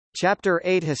Chapter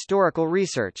 8 Historical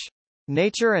Research.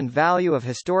 Nature and value of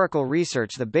historical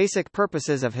research. The basic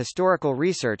purposes of historical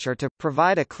research are to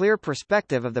provide a clear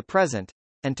perspective of the present,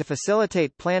 and to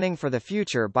facilitate planning for the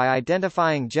future by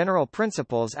identifying general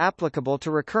principles applicable to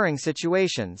recurring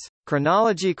situations.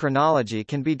 Chronology. Chronology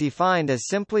can be defined as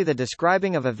simply the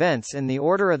describing of events in the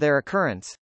order of their occurrence,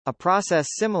 a process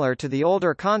similar to the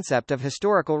older concept of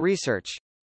historical research.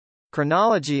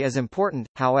 Chronology is important,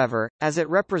 however, as it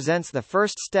represents the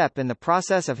first step in the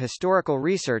process of historical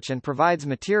research and provides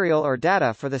material or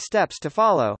data for the steps to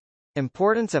follow.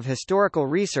 Importance of historical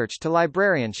research to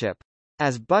librarianship.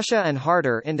 As Busha and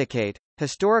Harder indicate,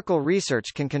 historical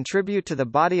research can contribute to the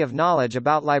body of knowledge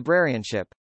about librarianship.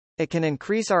 It can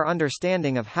increase our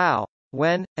understanding of how,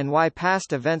 when, and why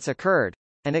past events occurred,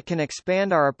 and it can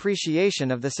expand our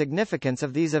appreciation of the significance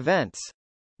of these events.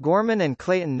 Gorman and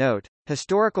Clayton note,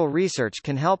 historical research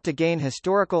can help to gain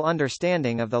historical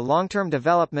understanding of the long-term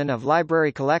development of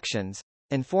library collections,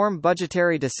 inform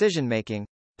budgetary decision-making,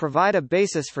 provide a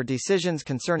basis for decisions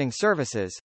concerning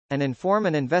services, and inform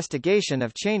an investigation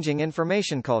of changing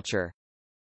information culture.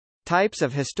 Types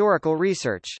of historical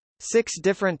research. 6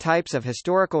 different types of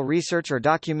historical research or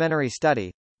documentary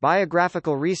study: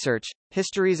 biographical research,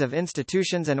 histories of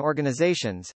institutions and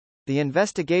organizations, the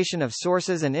investigation of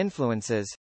sources and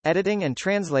influences, editing and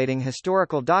translating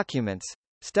historical documents,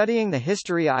 studying the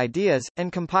history of ideas,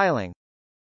 and compiling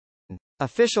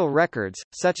official records,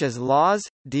 such as laws,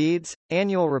 deeds,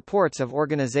 annual reports of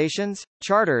organizations,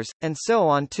 charters, and so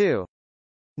on. 2.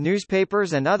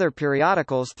 Newspapers and other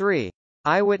periodicals. 3.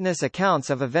 Eyewitness accounts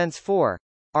of events. 4.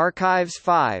 Archives.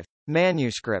 5.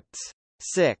 Manuscripts.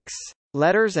 6.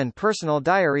 Letters and personal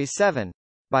diaries. 7.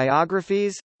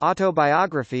 Biographies,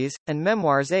 autobiographies, and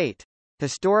memoirs. 8.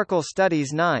 Historical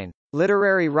studies. 9.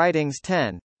 Literary writings.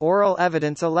 10. Oral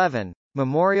evidence. 11.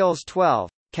 Memorials. 12.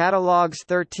 Catalogs.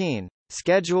 13.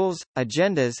 Schedules,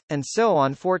 agendas, and so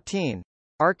on. 14.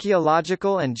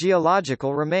 Archaeological and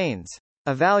geological remains.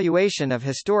 Evaluation of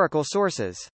historical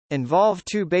sources. Involve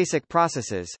 2 basic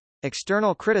processes: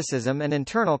 external criticism and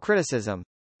internal criticism.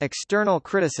 External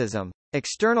criticism.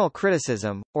 External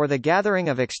criticism, or the gathering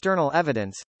of external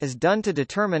evidence, is done to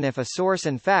determine if a source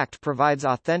in fact provides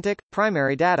authentic,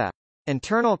 primary data.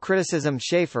 Internal criticism.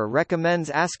 Schaeffer recommends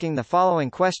asking the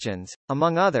following questions,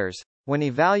 among others, when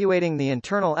evaluating the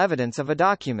internal evidence of a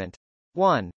document.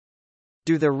 1.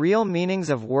 Do the real meanings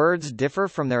of words differ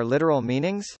from their literal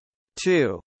meanings?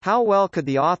 2. How well could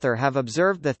the author have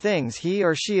observed the things he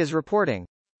or she is reporting?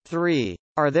 3.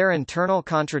 Are there internal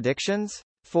contradictions?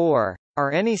 4.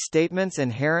 Are any statements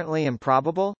inherently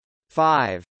improbable?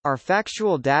 5. Are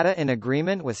factual data in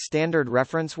agreement with standard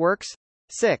reference works?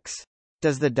 6.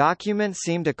 Does the document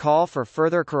seem to call for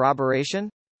further corroboration?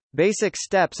 Basic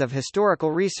steps of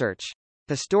historical research.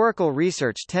 Historical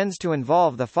research tends to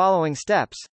involve the following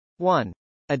steps. 1.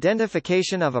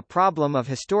 Identification of a problem of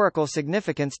historical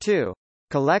significance. 2.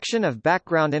 Collection of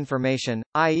background information,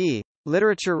 i.e.,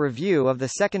 literature review of the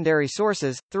secondary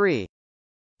sources. 3.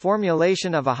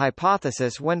 Formulation of a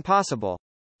hypothesis when possible.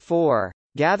 4.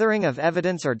 Gathering of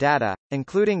evidence or data,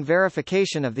 including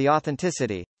verification of the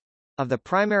authenticity of the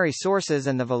primary sources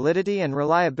and the validity and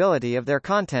reliability of their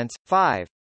contents. 5.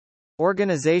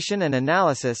 Organization and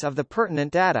analysis of the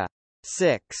pertinent data.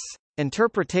 6.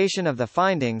 Interpretation of the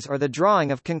findings or the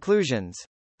drawing of conclusions.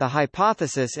 The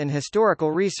hypothesis in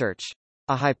historical research.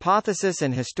 A hypothesis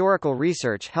in historical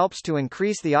research helps to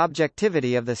increase the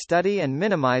objectivity of the study and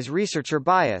minimize researcher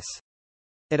bias.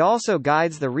 It also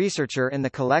guides the researcher in the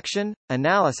collection,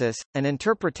 analysis, and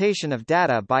interpretation of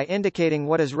data by indicating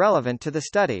what is relevant to the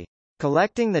study.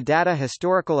 Collecting the data.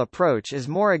 Historical approach is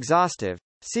more exhaustive,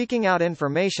 seeking out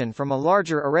information from a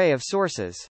larger array of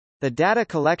sources. The data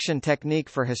collection technique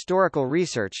for historical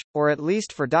research, or at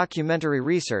least for documentary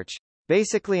research,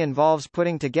 basically involves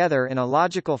putting together in a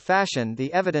logical fashion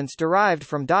the evidence derived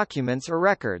from documents or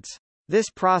records. This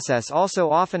process also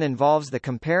often involves the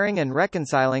comparing and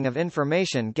reconciling of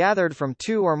information gathered from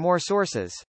 2 or more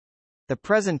sources. The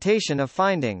presentation of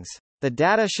findings. The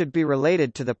data should be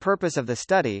related to the purpose of the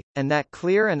study, and that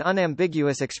clear and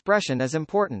unambiguous expression is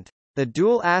important. The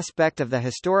dual aspect of the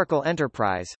historical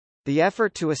enterprise, the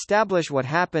effort to establish what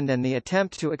happened and the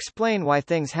attempt to explain why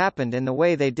things happened in the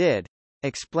way they did,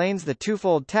 explains the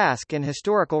twofold task in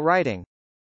historical writing.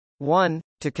 1.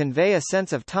 To convey a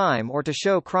sense of time or to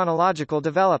show chronological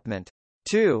development.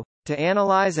 2. To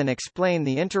analyze and explain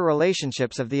the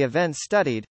interrelationships of the events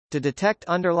studied, to detect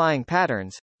underlying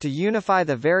patterns, to unify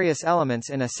the various elements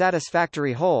in a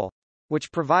satisfactory whole,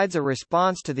 which provides a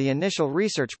response to the initial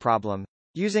research problem,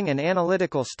 using an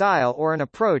analytical style or an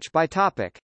approach by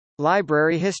topic.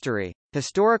 Library history.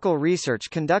 Historical research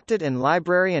conducted in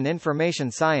library and information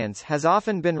science has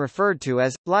often been referred to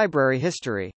as library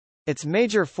history. Its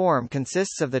major form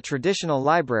consists of the traditional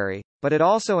library, but it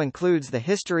also includes the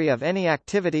history of any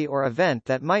activity or event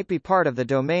that might be part of the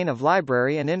domain of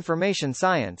library and information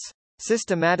science.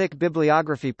 Systematic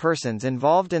bibliography. Persons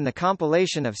involved in the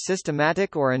compilation of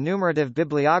systematic or enumerative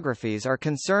bibliographies are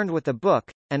concerned with the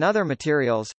book, and other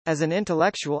materials, as an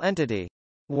intellectual entity.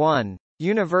 1.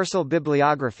 Universal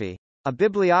bibliography. A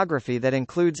bibliography that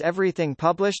includes everything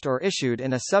published or issued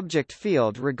in a subject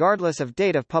field regardless of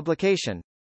date of publication.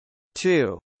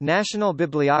 2. National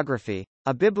bibliography.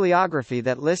 A bibliography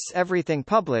that lists everything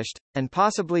published, and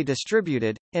possibly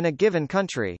distributed, in a given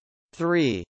country.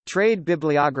 3. Trade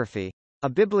bibliography. A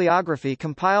bibliography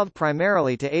compiled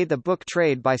primarily to aid the book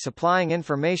trade by supplying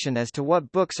information as to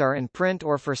what books are in print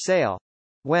or for sale,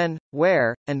 when,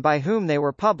 where, and by whom they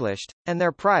were published, and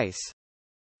their price.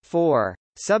 4.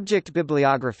 Subject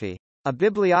bibliography. A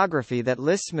bibliography that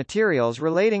lists materials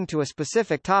relating to a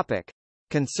specific topic,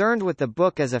 concerned with the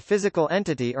book as a physical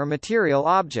entity or material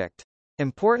object.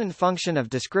 Important function of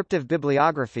descriptive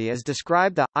bibliography is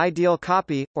describe the ideal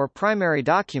copy, or primary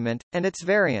document, and its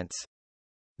variants.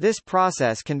 This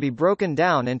process can be broken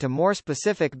down into more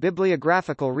specific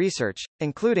bibliographical research,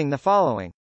 including the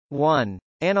following. 1.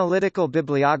 Analytical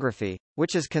bibliography,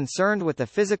 which is concerned with the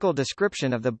physical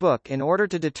description of the book in order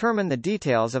to determine the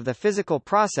details of the physical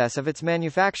process of its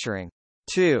manufacturing.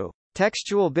 2.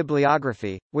 Textual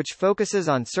bibliography, which focuses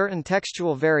on certain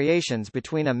textual variations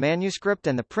between a manuscript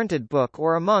and the printed book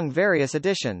or among various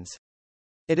editions.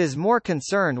 It is more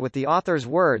concerned with the author's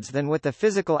words than with the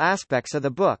physical aspects of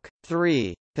the book.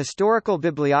 3. Historical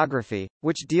bibliography,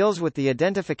 which deals with the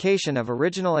identification of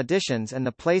original editions and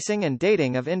the placing and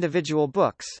dating of individual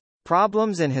books.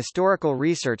 Problems in historical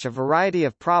research. A variety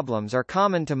of problems are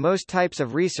common to most types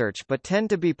of research but tend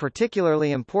to be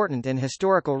particularly important in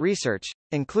historical research,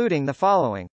 including the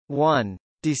following. 1.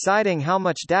 Deciding how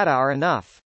much data are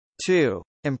enough. 2.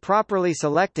 Improperly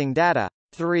selecting data.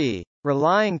 3.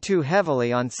 Relying too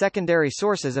heavily on secondary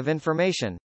sources of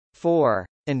information. 4.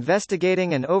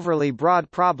 Investigating an overly broad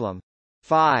problem.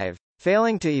 5.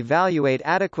 Failing to evaluate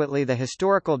adequately the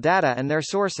historical data and their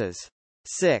sources.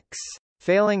 6.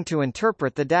 Failing to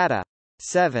interpret the data.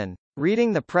 7.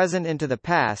 Reading the present into the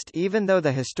past even though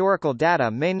the historical data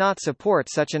may not support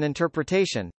such an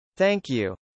interpretation. Thank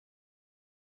you.